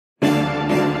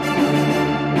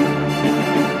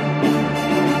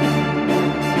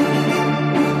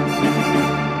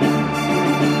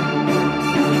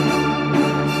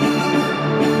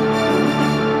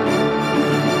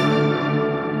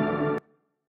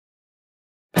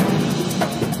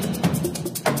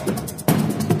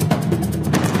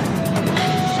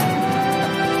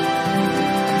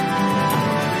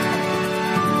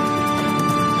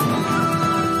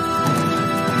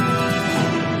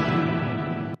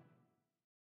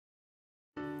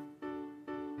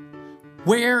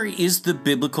Where is the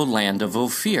biblical land of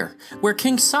Ophir, where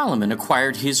King Solomon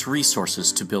acquired his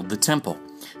resources to build the temple?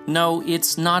 No,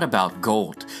 it's not about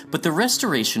gold, but the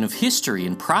restoration of history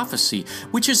and prophecy,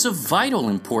 which is of vital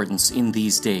importance in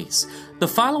these days. The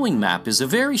following map is a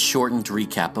very shortened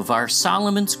recap of our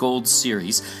Solomon's Gold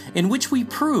series, in which we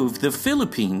prove the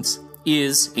Philippines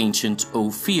is ancient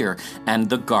Ophir and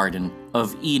the Garden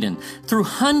of Eden through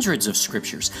hundreds of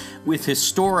scriptures with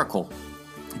historical,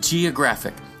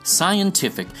 geographic,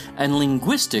 scientific, and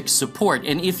linguistic support.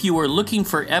 And if you are looking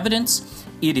for evidence,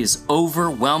 it is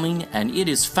overwhelming, and it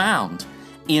is found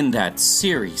in that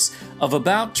series of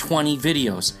about 20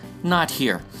 videos, not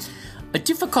here. A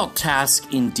difficult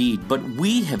task indeed, but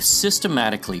we have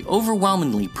systematically,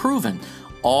 overwhelmingly proven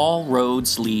all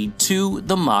roads lead to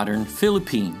the modern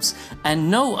Philippines, and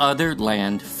no other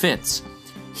land fits.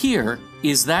 Here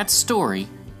is that story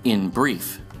in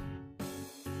brief.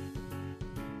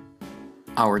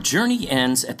 Our journey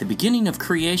ends at the beginning of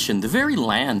creation, the very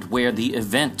land where the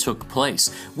event took place.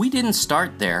 We didn't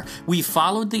start there. We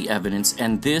followed the evidence,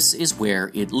 and this is where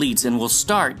it leads. And we'll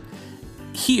start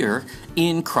here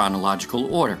in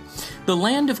chronological order. The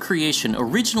land of creation,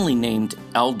 originally named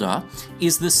Elda,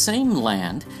 is the same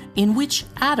land in which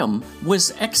Adam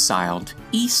was exiled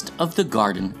east of the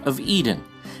Garden of Eden.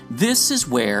 This is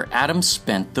where Adam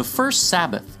spent the first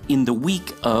Sabbath in the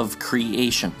week of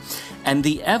creation. And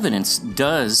the evidence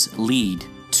does lead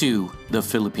to the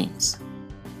Philippines.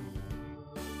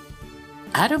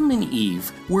 Adam and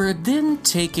Eve were then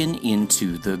taken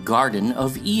into the Garden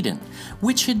of Eden,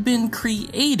 which had been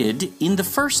created in the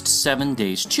first 7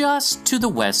 days just to the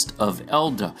west of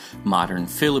Elda, modern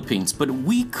Philippines. But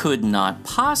we could not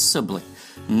possibly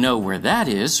know where that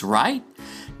is, right?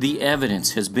 The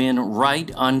evidence has been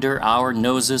right under our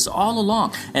noses all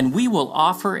along, and we will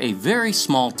offer a very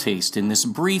small taste in this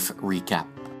brief recap.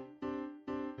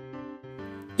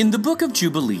 In the Book of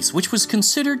Jubilees, which was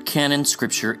considered canon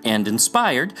scripture and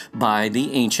inspired by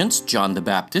the ancients, John the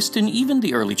Baptist, and even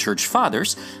the early church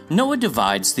fathers, Noah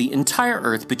divides the entire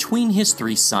earth between his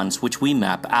 3 sons, which we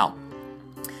map out.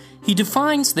 He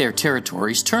defines their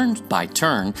territories turn by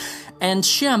turn, and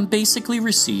Shem basically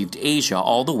received Asia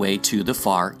all the way to the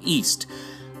Far East.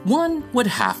 One would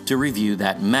have to review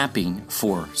that mapping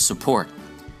for support.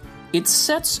 It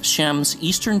sets Shem's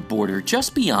eastern border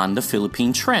just beyond the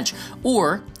Philippine Trench,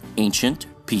 or ancient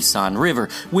Pisan River,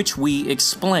 which we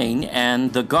explain,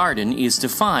 and the garden is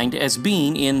defined as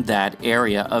being in that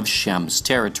area of Shem's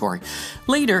territory.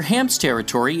 Later, Ham's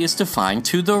territory is defined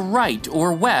to the right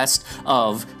or west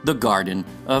of the Garden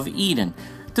of Eden.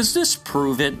 Does this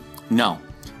prove it? No.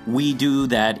 We do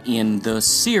that in the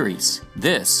series.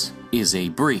 This is a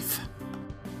brief.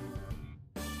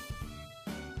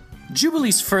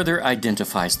 Jubilees further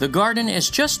identifies the garden as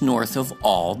just north of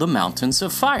all the mountains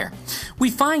of fire. We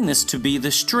find this to be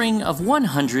the string of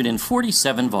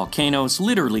 147 volcanoes,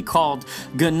 literally called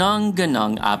Gunung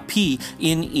Gunung Api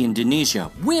in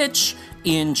Indonesia, which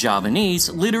in Javanese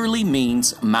literally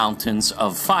means mountains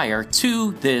of fire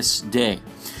to this day.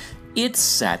 It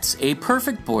sets a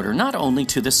perfect border not only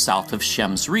to the south of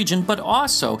Shem's region, but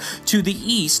also to the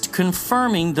east,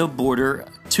 confirming the border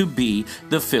to be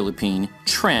the Philippine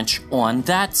Trench on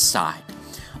that side.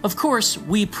 Of course,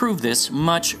 we prove this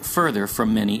much further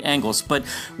from many angles, but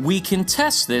we can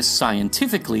test this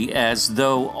scientifically as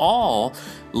though all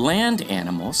land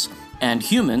animals and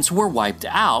humans were wiped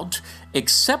out,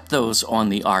 except those on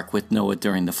the ark with Noah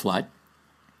during the flood.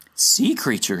 Sea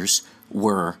creatures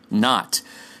were not.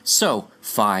 So,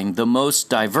 find the most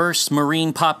diverse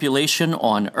marine population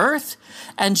on Earth,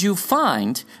 and you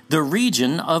find the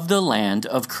region of the land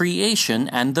of creation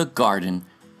and the Garden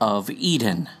of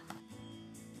Eden.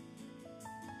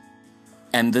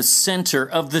 And the center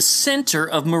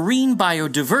of marine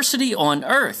biodiversity on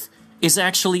Earth is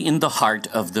actually in the heart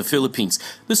of the Philippines.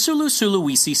 The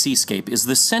Sulu-Sulawesi Seascape is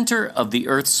the center of the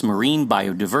Earth's marine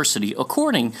biodiversity,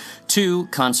 according to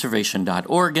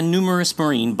conservation.org and numerous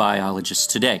marine biologists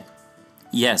today.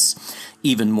 Yes,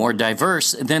 even more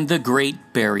diverse than the Great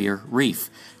Barrier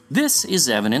Reef. This is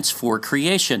evidence for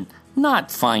creation,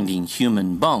 not finding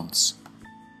human bones.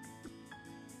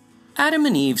 Adam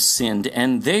and Eve sinned,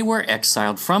 and they were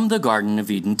exiled from the Garden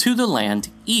of Eden to the land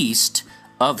east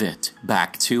of it,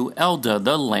 back to Elda,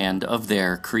 the land of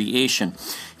their creation.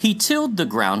 He tilled the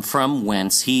ground from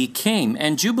whence he came,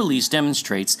 and Jubilees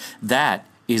demonstrates that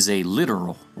is a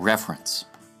literal reference.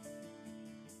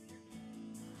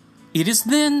 It is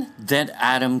then that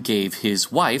Adam gave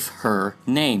his wife her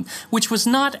name, which was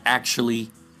not actually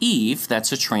Eve,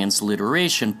 that's a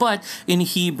transliteration, but in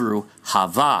Hebrew,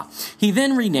 Hava. He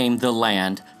then renamed the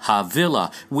land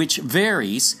Havilah, which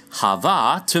varies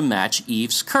Hava to match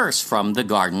Eve's curse from the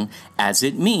garden, as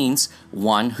it means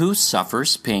one who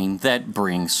suffers pain that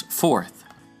brings forth.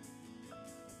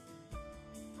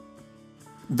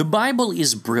 The Bible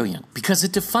is brilliant because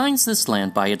it defines this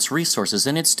land by its resources,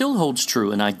 and it still holds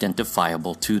true and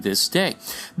identifiable to this day.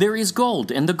 There is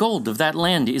gold, and the gold of that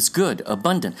land is good,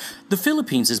 abundant. The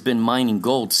Philippines has been mining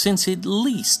gold since at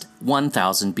least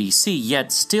 1000 BC,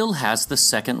 yet still has the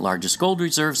second largest gold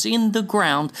reserves in the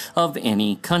ground of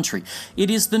any country. It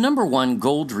is the #1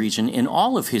 gold region in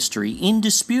all of history,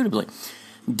 indisputably.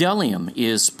 Bdellium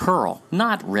is pearl,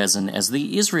 not resin, as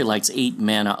the Israelites ate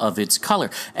manna of its color,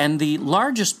 and the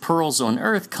largest pearls on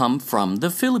earth come from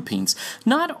the Philippines.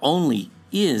 Not only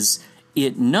is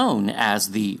it known as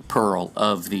the Pearl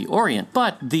of the Orient,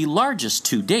 but the largest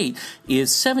to date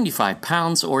is 75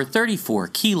 pounds or 34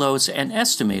 kilos and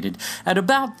estimated at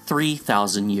about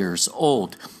 3,000 years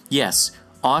old. Yes,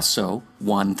 also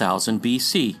 1000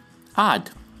 BC.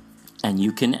 Odd. And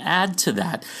you can add to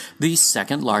that the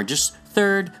second largest,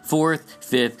 third, fourth,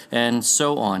 fifth, and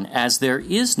so on, as there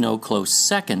is no close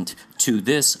second to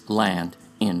this land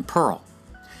in pearl.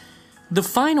 The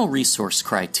final resource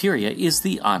criteria is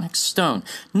the onyx stone,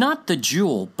 not the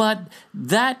jewel, but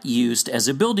that used as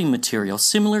a building material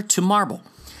similar to marble.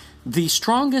 The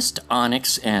strongest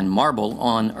onyx and marble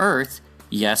on earth,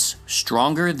 yes,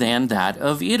 stronger than that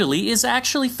of Italy, is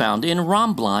actually found in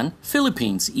Romblon,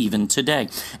 Philippines, even today,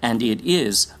 and it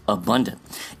is abundant.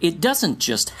 It doesn't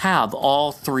just have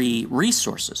all three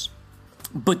resources,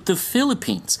 but the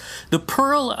Philippines, the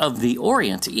Pearl of the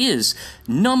Orient, is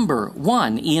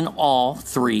 #1 in all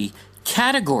three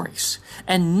categories,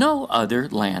 and no other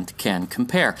land can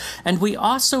compare. And we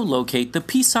also locate the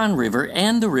Pisan River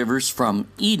and the rivers from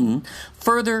Eden,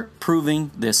 further proving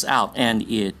this out, and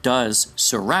it does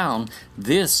surround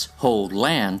this whole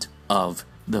land of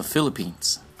the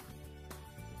Philippines.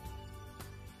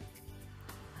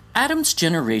 Adam's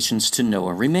generations to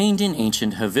Noah remained in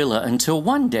ancient Havilah until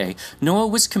one day Noah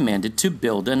was commanded to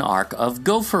build an ark of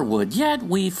gopher wood, yet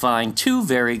we find two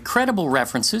very credible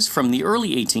references from the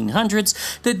early 1800s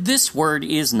that this word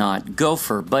is not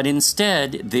gopher, but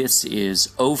instead this is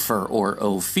ophir or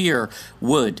ophir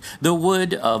wood, the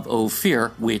wood of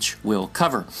Ophir, which will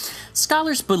cover.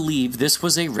 Scholars believe this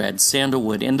was a red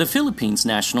sandalwood, and the Philippines'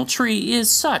 national tree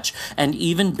is such, and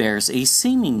even bears a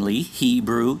seemingly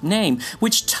Hebrew name,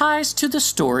 which ties to the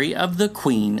story of the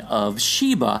Queen of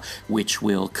Sheba, which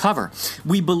we'll cover.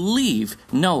 We believe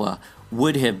Noah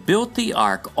would have built the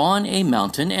ark on a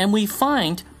mountain, and we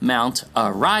find Mount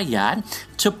Arayat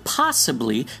to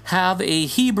possibly have a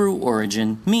Hebrew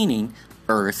origin, meaning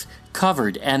earth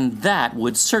covered, and that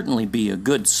would certainly be a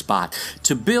good spot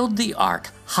to build the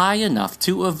ark high enough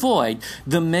to avoid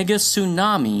the mega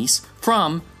tsunamis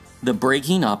from the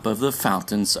breaking up of the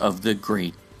fountains of the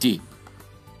great deep.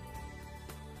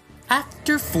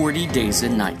 After 40 days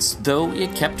and nights, though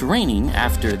it kept raining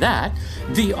after that,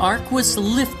 the ark was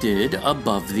lifted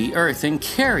above the earth and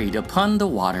carried upon the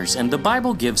waters, and the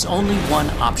Bible gives only one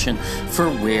option for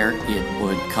where it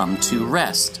would come to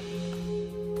rest.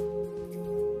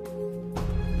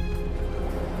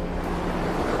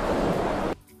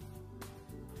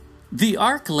 The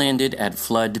ark landed at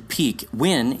Flood Peak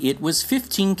when it was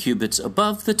 15 cubits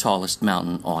above the tallest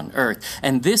mountain on earth,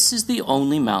 and this is the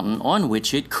only mountain on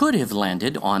which it could have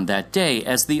landed on that day,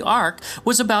 as the ark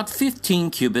was about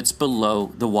 15 cubits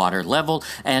below the water level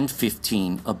and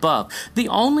 15 above. The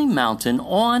only mountain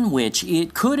on which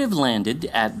it could have landed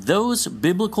at those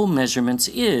biblical measurements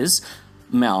is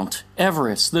Mount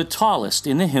Everest, the tallest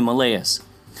in the Himalayas.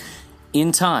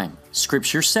 In time,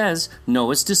 Scripture says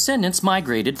Noah's descendants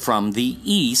migrated from the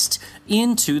east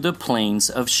into the plains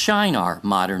of Shinar,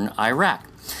 modern Iraq.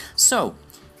 So,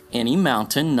 any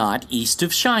mountain not east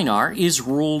of Shinar is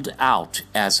ruled out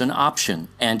as an option,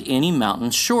 and any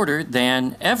mountain shorter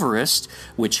than Everest,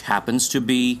 which happens to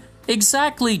be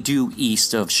exactly due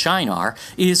east of Shinar,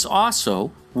 is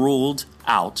also ruled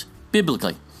out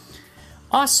biblically.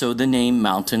 Also, the name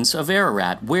Mountains of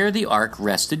Ararat, where the ark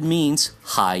rested, means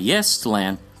highest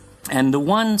land, and the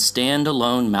one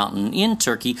standalone mountain in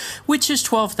Turkey, which is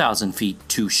 12,000 feet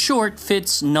too short,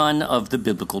 fits none of the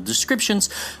biblical descriptions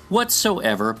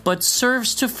whatsoever, but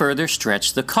serves to further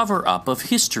stretch the cover-up of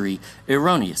history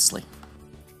erroneously.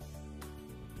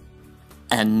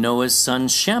 And Noah's son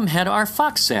Shem had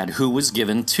Arphaxad, who was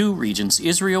given two regions,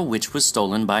 Israel, which was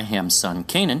stolen by Ham's son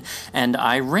Canaan, and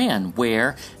Iran,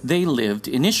 where they lived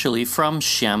initially from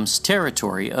Shem's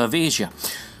territory of Asia.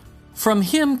 From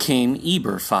him came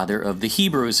Eber, father of the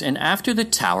Hebrews, and after the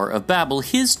Tower of Babel,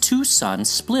 his two sons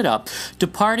split up,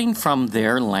 departing from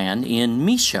their land in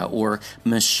Mesha, or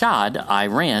Mashhad,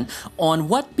 Iran, on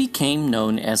what became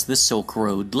known as the Silk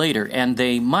Road later, and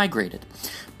they migrated.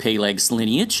 Peleg's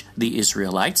lineage, the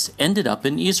Israelites, ended up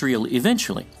in Israel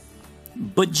eventually.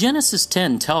 But Genesis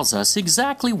 10 tells us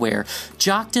exactly where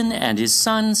Joktan and his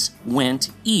sons went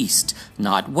east,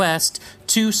 not west,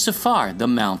 to Sephar, the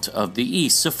Mount of the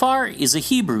East. Sephar is a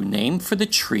Hebrew name for the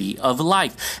tree of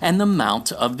life, and the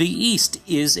Mount of the East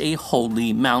is a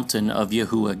holy mountain of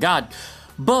Yahuwah God,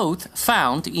 both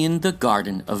found in the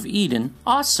Garden of Eden,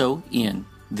 also in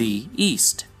the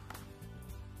east.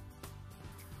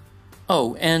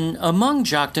 Oh, and among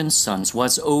Joktan's sons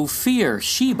was Ophir,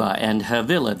 Sheba, and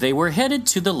Havilah. They were headed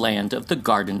to the land of the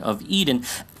Garden of Eden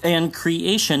and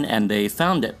creation, and they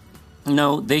found it.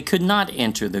 No, they could not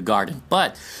enter the garden,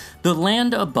 but the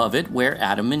land above it where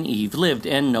Adam and Eve lived,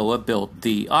 and Noah built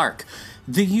the ark.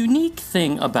 The unique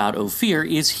thing about Ophir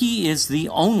is he is the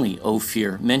only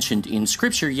Ophir mentioned in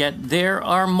Scripture, yet there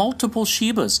are multiple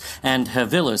Shebas and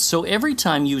Havilahs, so every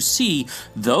time you see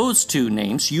those two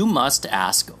names, you must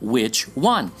ask which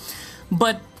one.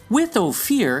 But with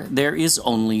Ophir, there is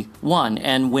only one,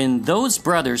 and when those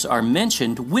brothers are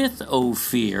mentioned with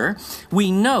Ophir,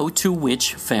 we know to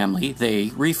which family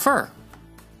they refer.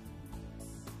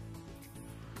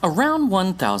 Around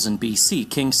 1000 BC,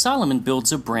 King Solomon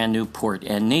builds a brand new port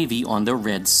and navy on the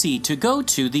Red Sea to go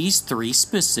to these three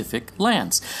specific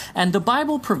lands, and the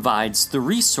Bible provides the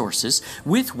resources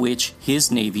with which his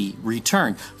navy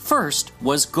returned. First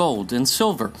was gold and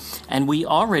silver, and we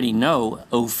already know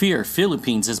Ophir,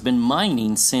 Philippines, has been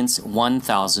mining since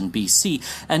 1000 BC,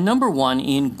 and number one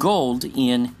in gold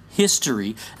in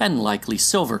history and likely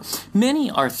silver. Many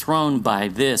are thrown by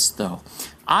this, though.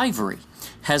 Ivory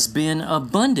has been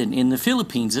abundant in the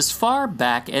Philippines as far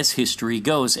back as history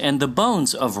goes, and the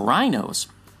bones of rhinos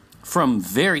from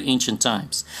very ancient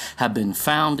times have been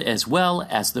found, as well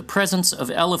as the presence of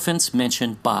elephants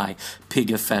mentioned by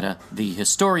Pigafetta, the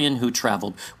historian who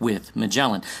traveled with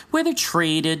Magellan. Whether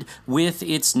traded with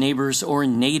its neighbors or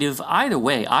native, either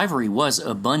way, ivory was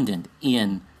abundant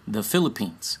in the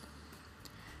Philippines.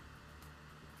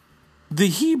 The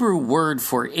Hebrew word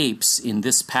for apes in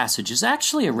this passage is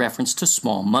actually a reference to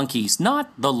small monkeys,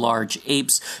 not the large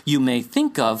apes you may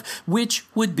think of, which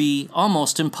would be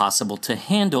almost impossible to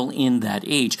handle in that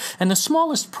age. And the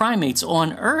smallest primates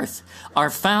on earth are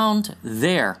found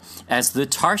there, as the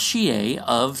Tarsier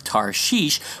of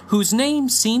Tarshish, whose name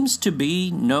seems to be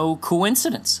no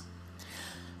coincidence.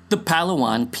 The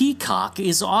Palawan peacock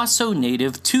is also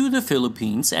native to the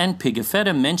Philippines, and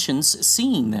Pigafetta mentions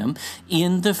seeing them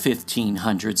in the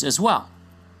 1500s as well.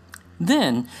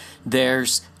 Then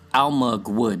there's almug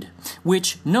wood,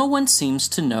 which no one seems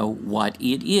to know what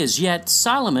it is, yet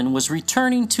Solomon was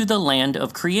returning to the land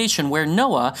of creation where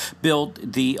Noah built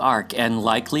the ark, and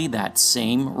likely that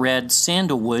same red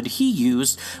sandalwood he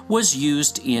used was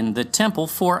used in the temple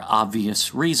for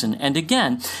obvious reason. And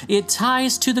again, it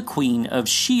ties to the Queen of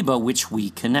Sheba, which we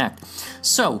connect.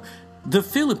 So, the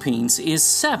Philippines is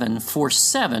 7 for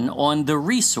 7 on the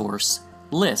resource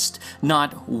list,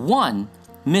 not one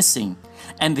missing.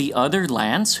 And the other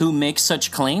lands who make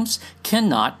such claims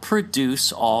cannot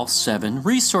produce all 7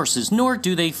 resources, nor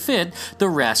do they fit the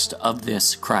rest of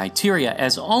this criteria,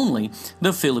 as only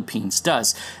the Philippines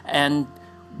does. And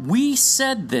we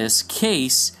said this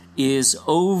case is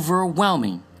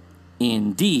overwhelming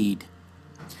indeed.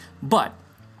 But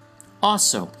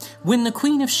also, when the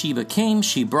Queen of Sheba came,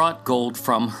 she brought gold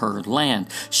from her land.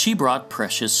 She brought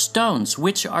precious stones,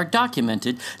 which are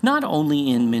documented not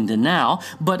only in Mindanao,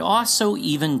 but also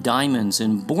even diamonds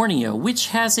in Borneo, which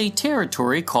has a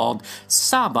territory called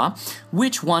Sabah,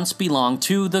 which once belonged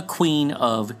to the Queen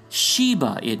of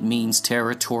Sheba. It means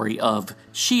territory of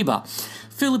Sheba.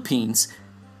 Philippines.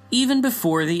 Even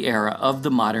before the era of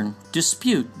the modern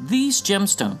dispute, these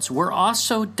gemstones were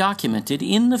also documented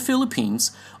in the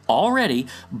Philippines already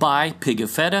by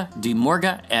Pigafetta, De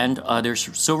Morga, and others.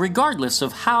 So regardless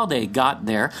of how they got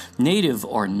there, native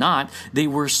or not, they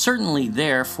were certainly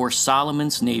there for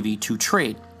Solomon's navy to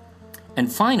trade. And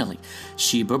finally,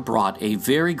 Sheba brought a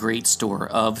very great store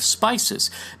of spices.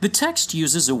 The text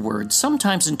uses a word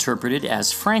sometimes interpreted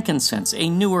as frankincense, a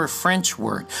newer French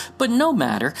word, but no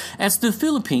matter, as the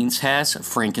Philippines has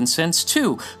frankincense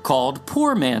too, called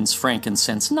poor man's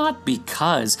frankincense, not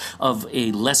because of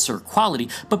a lesser quality,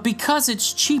 but because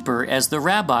it's cheaper, as the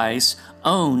rabbis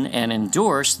own and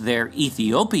endorse their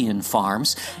Ethiopian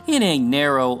farms in a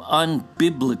narrow,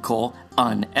 unbiblical,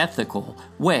 unethical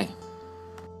way.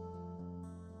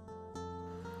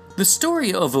 The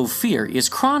story of Ophir is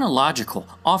chronological,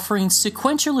 offering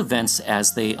sequential events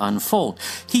as they unfold.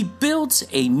 He builds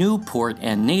a new port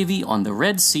and navy on the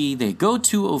Red Sea. They go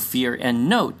to Ophir, and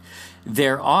note,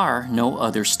 there are no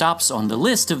other stops on the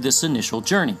list of this initial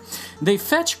journey. They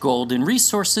fetch gold and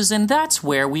resources, and that's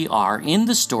where we are in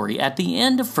the story at the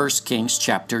end of 1 Kings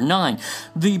chapter 9.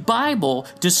 The Bible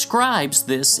describes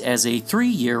this as a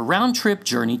 3-year round-trip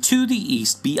journey to the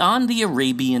east beyond the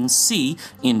Arabian Sea,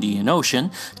 Indian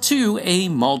Ocean, to a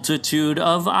multitude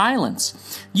of islands.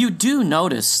 You do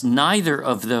notice neither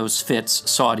of those fits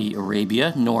Saudi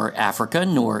Arabia, nor Africa,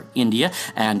 nor India,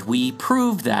 and we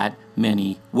prove that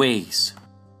many ways.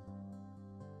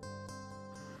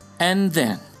 And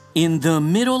then, in the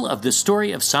middle of the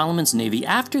story of Solomon's navy,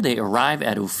 after they arrive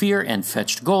at Ophir and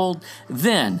fetched gold,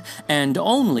 then, and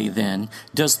only then,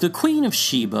 does the Queen of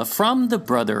Sheba from the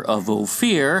brother of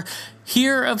Ophir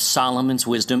hear of Solomon's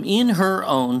wisdom in her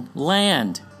own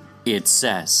land, it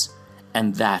says.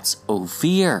 And that's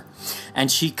Ophir. And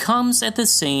she comes at the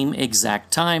same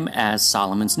exact time as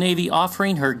Solomon's navy,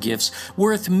 offering her gifts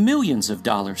worth millions of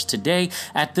dollars today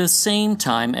at the same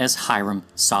time as Hiram,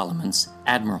 Solomon's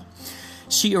admiral.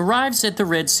 She arrives at the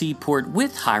Red Sea port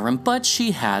with Hiram, but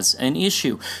she has an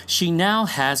issue. She now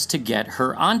has to get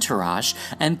her entourage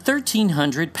and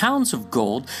 1,300 pounds of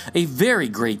gold, a very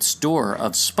great store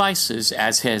of spices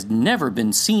as had never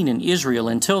been seen in Israel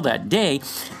until that day,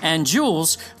 and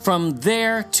jewels from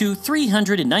there to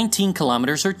 319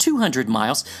 kilometers or 200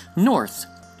 miles north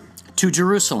to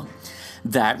Jerusalem.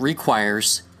 That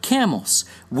requires camels,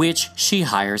 which she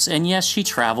hires, and yes, she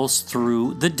travels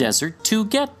through the desert to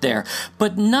get there.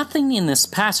 But nothing in this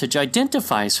passage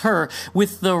identifies her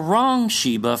with the wrong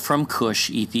Sheba from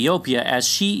Cush, Ethiopia, as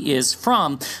she is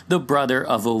from the brother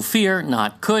of Ophir,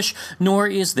 not Cush, nor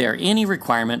is there any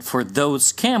requirement for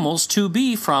those camels to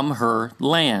be from her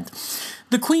land.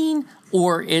 The queen,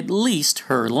 or at least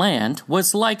her land,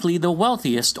 was likely the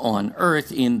wealthiest on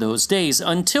earth in those days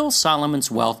until Solomon's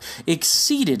wealth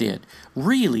exceeded it,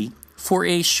 really for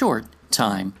a short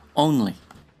time only.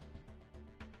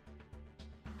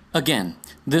 Again,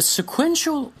 the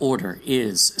sequential order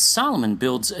is Solomon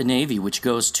builds a navy which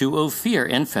goes to Ophir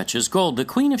and fetches gold. The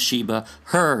Queen of Sheba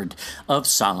heard of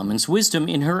Solomon's wisdom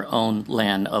in her own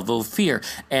land of Ophir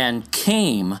and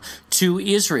came to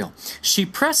Israel. She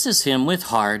presses him with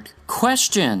hard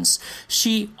questions.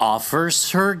 She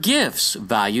offers her gifts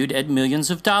valued at millions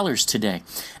of dollars today.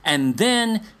 And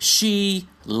then she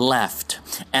left.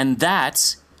 And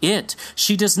that's it.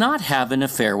 She does not have an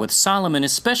affair with Solomon,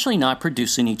 especially not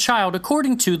producing a child,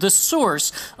 according to the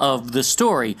source of the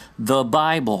story, the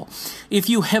Bible. If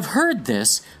you have heard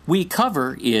this, we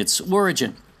cover its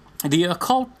origin. The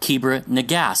occult Kibra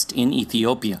Nagast in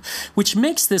Ethiopia, which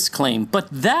makes this claim, but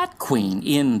that queen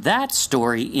in that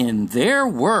story, in their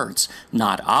words,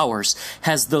 not ours,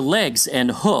 has the legs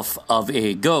and hoof of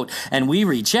a goat, and we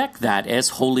reject that as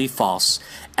wholly false,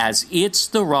 as it's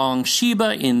the wrong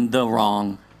Sheba in the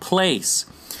wrong place.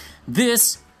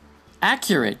 This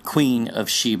accurate Queen of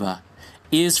Sheba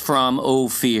is from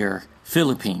Ophir,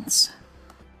 Philippines.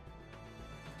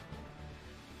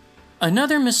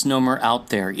 Another misnomer out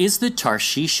there is that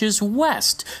Tarshish is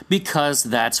west, because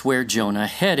that's where Jonah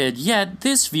headed, yet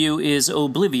this view is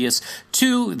oblivious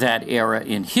to that era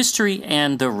in history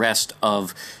and the rest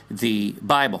of the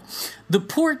Bible. The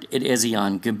port at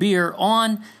Ezion-Geber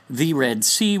on the Red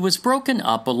Sea was broken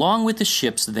up along with the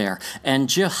ships there, and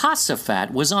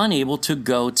Jehoshaphat was unable to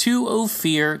go to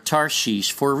Ophir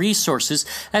Tarshish for resources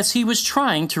as he was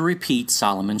trying to repeat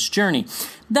Solomon's journey.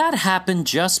 That happened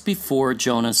just before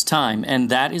Jonah's time, and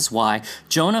that is why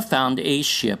Jonah found a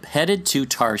ship headed to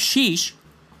Tarshish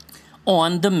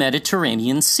on the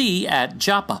Mediterranean Sea at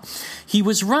Joppa. He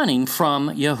was running from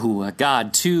Yahuwah,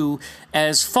 God, to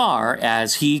as far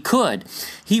as he could.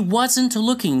 He wasn't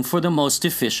looking for the most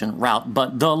efficient route,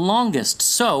 but the longest.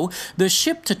 So the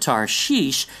ship to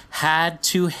Tarshish had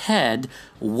to head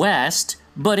west,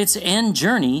 but its end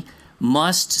journey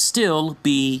must still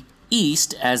be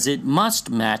east, as it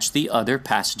must match the other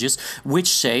passages which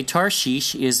say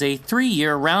Tarshish is a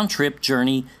 3-year round-trip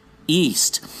journey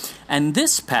east. And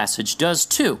this passage does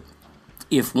too,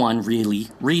 if one really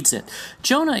reads it.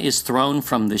 Jonah is thrown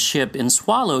from the ship and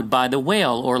swallowed by the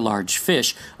whale or large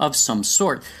fish of some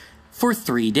sort for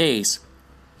 3 days.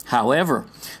 However,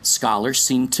 scholars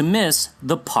seem to miss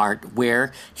the part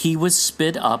where he was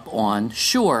spit up on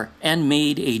shore and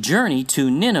made a journey to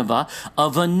Nineveh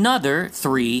of another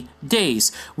 3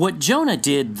 days. What Jonah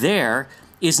did there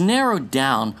is narrowed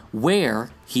down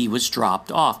where he was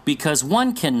dropped off, because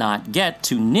one cannot get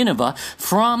to Nineveh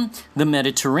from the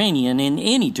Mediterranean in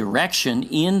any direction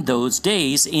in those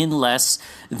days in less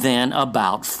than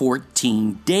about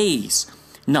 14 days,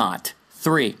 not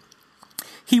 3.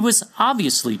 He was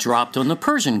obviously dropped on the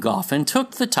Persian Gulf and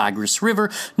took the Tigris River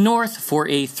north for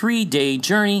a 3-day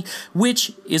journey,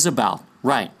 which is about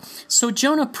right. So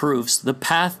Jonah proves the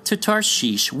path to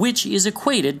Tarshish, which is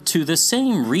equated to the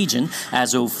same region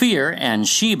as Ophir and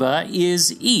Sheba,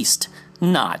 is east,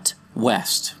 not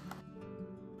west.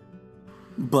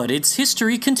 But its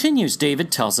history continues.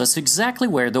 David tells us exactly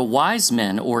where the wise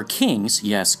men, or kings,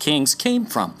 yes, kings, came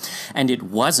from. And it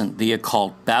wasn't the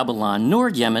occult Babylon, nor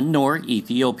Yemen, nor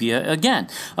Ethiopia again,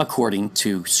 according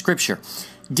to Scripture.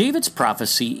 David's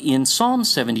prophecy in Psalm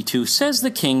 72 says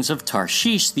the kings of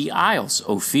Tarshish, the isles,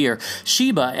 Ophir,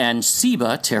 Sheba, and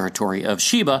Seba, territory of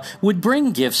Sheba, would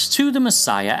bring gifts to the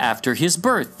Messiah after his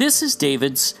birth. This is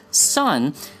David's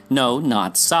son. No,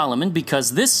 not Solomon,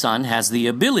 because this son has the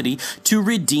ability to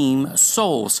redeem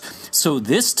souls. So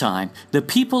this time, the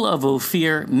people of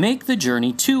Ophir make the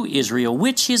journey to Israel,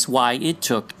 which is why it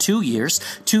took 2 years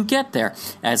to get there,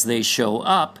 as they show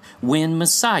up when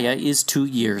Messiah is 2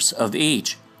 years of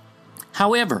age.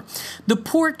 However, the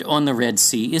port on the Red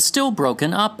Sea is still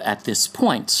broken up at this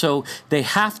point, so they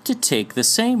have to take the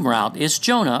same route as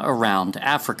Jonah around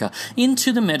Africa,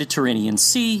 into the Mediterranean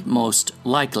Sea most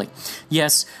likely.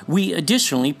 Yes, we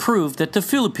additionally prove that the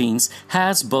Philippines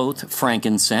has both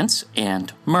frankincense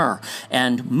and myrrh,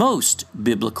 and most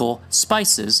biblical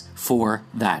spices for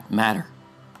that matter.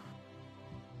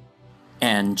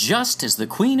 And just as the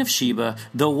Queen of Sheba,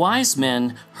 the wise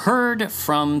men heard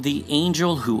from the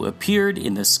angel who appeared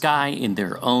in the sky in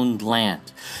their own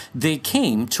land. They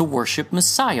came to worship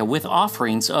Messiah with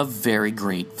offerings of very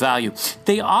great value.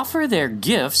 They offer their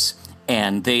gifts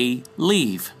and they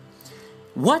leave.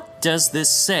 What does this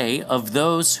say of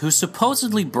those who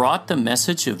supposedly brought the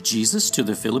message of Jesus to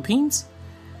the Philippines?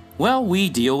 Well, we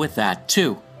deal with that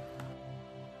too.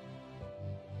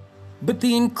 But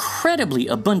the incredibly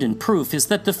abundant proof is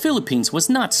that the Philippines was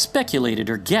not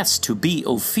speculated or guessed to be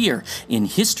Ophir in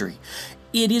history.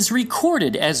 It is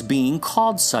recorded as being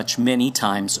called such many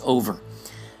times over.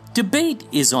 Debate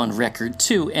is on record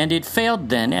too, and it failed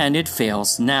then and it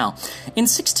fails now. In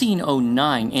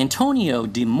 1609, Antonio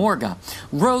de Morga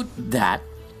wrote that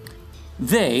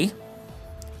they,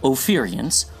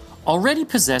 Ophirians, already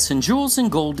possess in jewels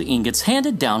and gold ingots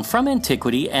handed down from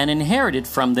antiquity and inherited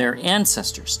from their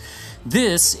ancestors.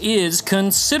 This is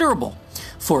considerable,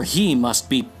 for he must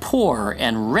be poor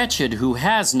and wretched who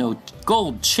has no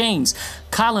gold chains,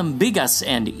 calambigas,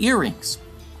 and earrings.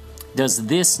 Does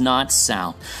this not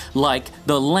sound like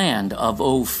the land of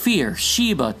Ophir,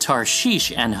 Sheba,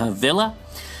 Tarshish, and Havilah?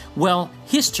 Well,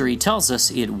 history tells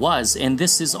us it was, and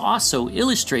this is also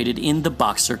illustrated in the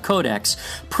Boxer Codex,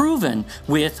 proven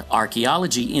with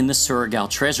archaeology in the Surigao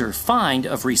treasure find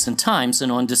of recent times and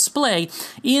on display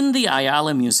in the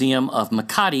Ayala Museum of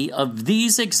Makati of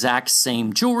these exact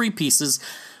same jewelry pieces,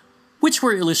 which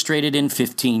were illustrated in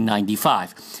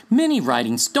 1595. Many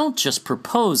writings don't just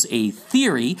propose a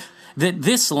theory that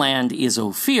this land is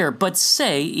Ophir, but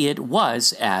say it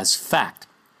was as fact.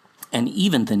 And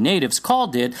even the natives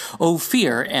called it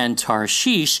Ophir, and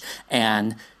Tarshish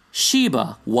and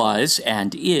Sheba was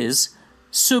and is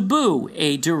Cebu,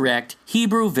 a direct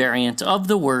Hebrew variant of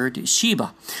the word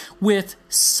Sheba, with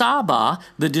Saba,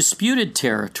 the disputed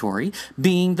territory,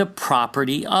 being the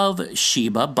property of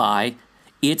Sheba by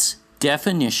its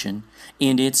definition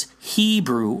in its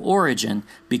Hebrew origin,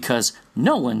 because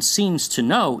no one seems to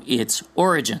know its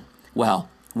origin. Well,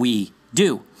 we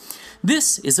do.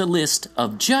 This is a list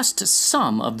of just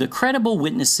some of the credible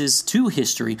witnesses to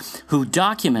history who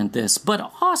document this,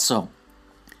 but also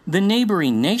the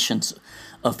neighboring nations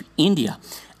of India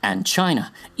and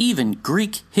China, even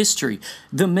Greek history,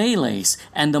 the Malays,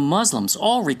 and the Muslims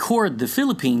all record the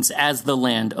Philippines as the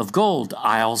land of gold,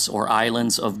 isles or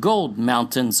islands of gold,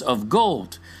 mountains of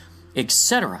gold,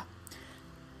 etc.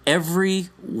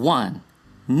 Everyone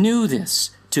knew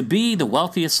this to be the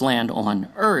wealthiest land on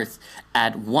earth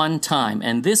at one time,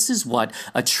 and this is what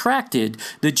attracted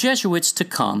the Jesuits to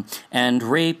come and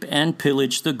rape and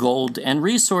pillage the gold and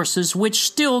resources, which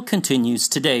still continues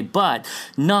today, but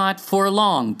not for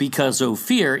long, because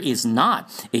Ophir is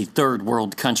not a third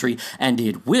world country and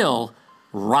it will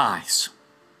rise.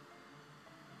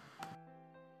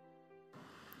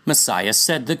 Messiah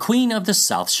said, "The queen of the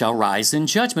south shall rise in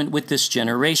judgment with this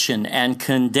generation and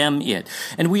condemn it."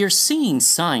 And we are seeing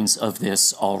signs of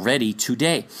this already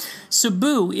today.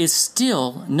 Cebu is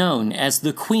still known as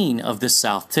the queen of the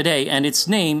south today, and its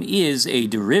name is a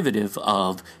derivative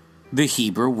of the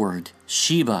Hebrew word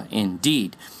Sheba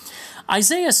indeed.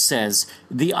 Isaiah says,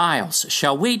 "The isles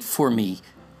shall wait for me,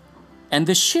 and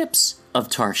the ships of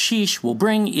Tarshish will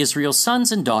bring Israel's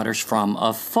sons and daughters from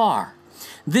afar."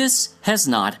 This has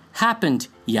not happened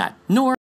yet, nor